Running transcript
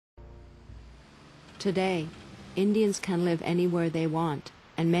Today, Indians can live anywhere they want,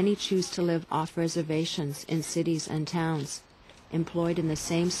 and many choose to live off reservations in cities and towns, employed in the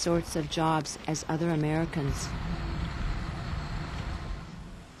same sorts of jobs as other Americans.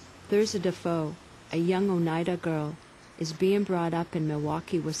 Thurza Defoe, a young Oneida girl, is being brought up in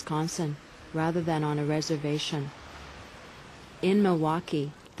Milwaukee, Wisconsin, rather than on a reservation. In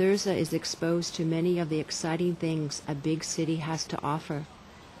Milwaukee, Thurza is exposed to many of the exciting things a big city has to offer.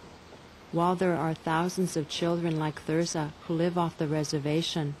 While there are thousands of children like Thurza who live off the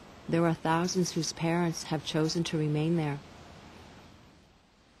reservation, there are thousands whose parents have chosen to remain there.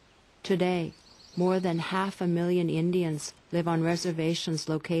 Today, more than 500,000 Indians live on reservations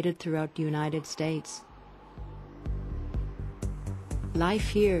located throughout the United States. Life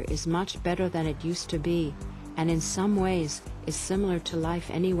here is much better than it used to be, and in some ways is similar to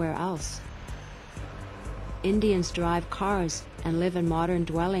life anywhere else. Indians drive cars and live in modern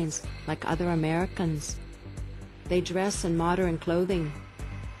dwellings like other Americans. They dress in modern clothing.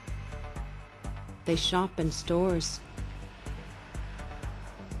 They shop in stores.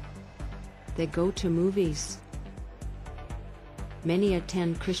 They go to movies. Many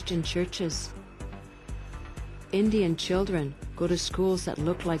attend Christian churches. Indian children go to schools that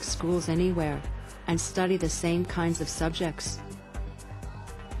look like schools anywhere and study the same kinds of subjects.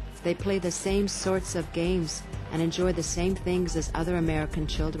 They play the same sorts of games and enjoy the same things as other American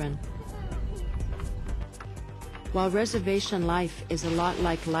children. While reservation life is a lot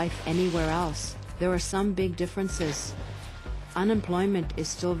like life anywhere else, there are some big differences. Unemployment is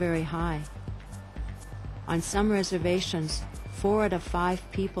still very high. On some reservations, 4 out of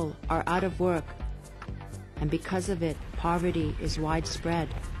 5 people are out of work, and because of it, poverty is widespread.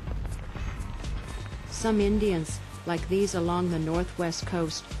 Some Indians, like these along the northwest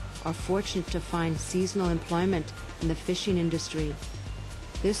coast, are fortunate to find seasonal employment in the fishing industry.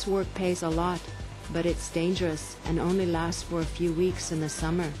 This work pays a lot, but it's dangerous and only lasts for a few weeks in the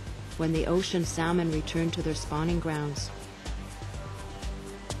summer, when the ocean salmon return to their spawning grounds.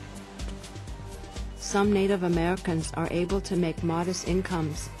 Some Native Americans are able to make modest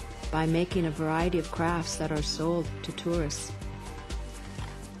incomes by making a variety of crafts that are sold to tourists.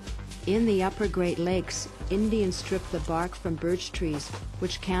 In the upper Great Lakes, Indians strip the bark from birch trees,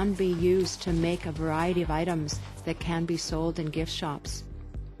 which can be used to make a variety of items that can be sold in gift shops.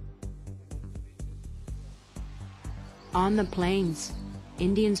 On the plains,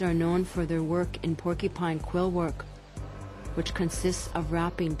 Indians are known for their work in porcupine quill work, which consists of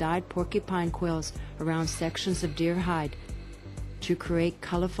wrapping dyed porcupine quills around sections of deer hide to create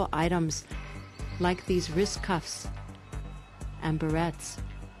colorful items like these wrist cuffs and barrettes.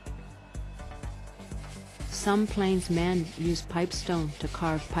 Some plains men use pipestone to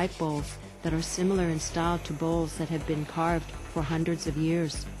carve pipe bowls that are similar in style to bowls that have been carved for hundreds of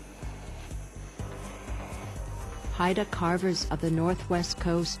years. Haida carvers of the northwest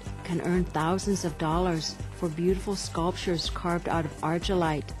coast can earn thousands of dollars for beautiful sculptures carved out of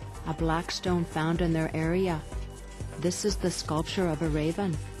argillite, a black stone found in their area. This is the sculpture of a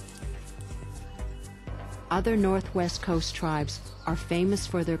raven. Other northwest coast tribes are famous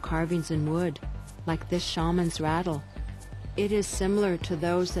for their carvings in wood, like this shaman's rattle. It is similar to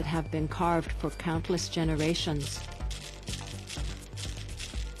those that have been carved for countless generations.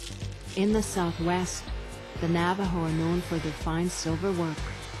 In the southwest, the Navajo are known for their fine silver work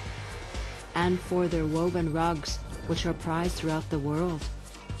and for their woven rugs, which are prized throughout the world.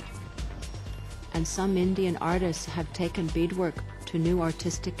 And some Indian artists have taken beadwork to new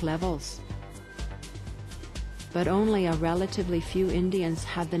artistic levels. But only a relatively few Indians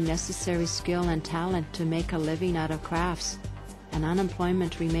have the necessary skill and talent to make a living out of crafts, and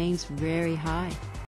unemployment remains very high.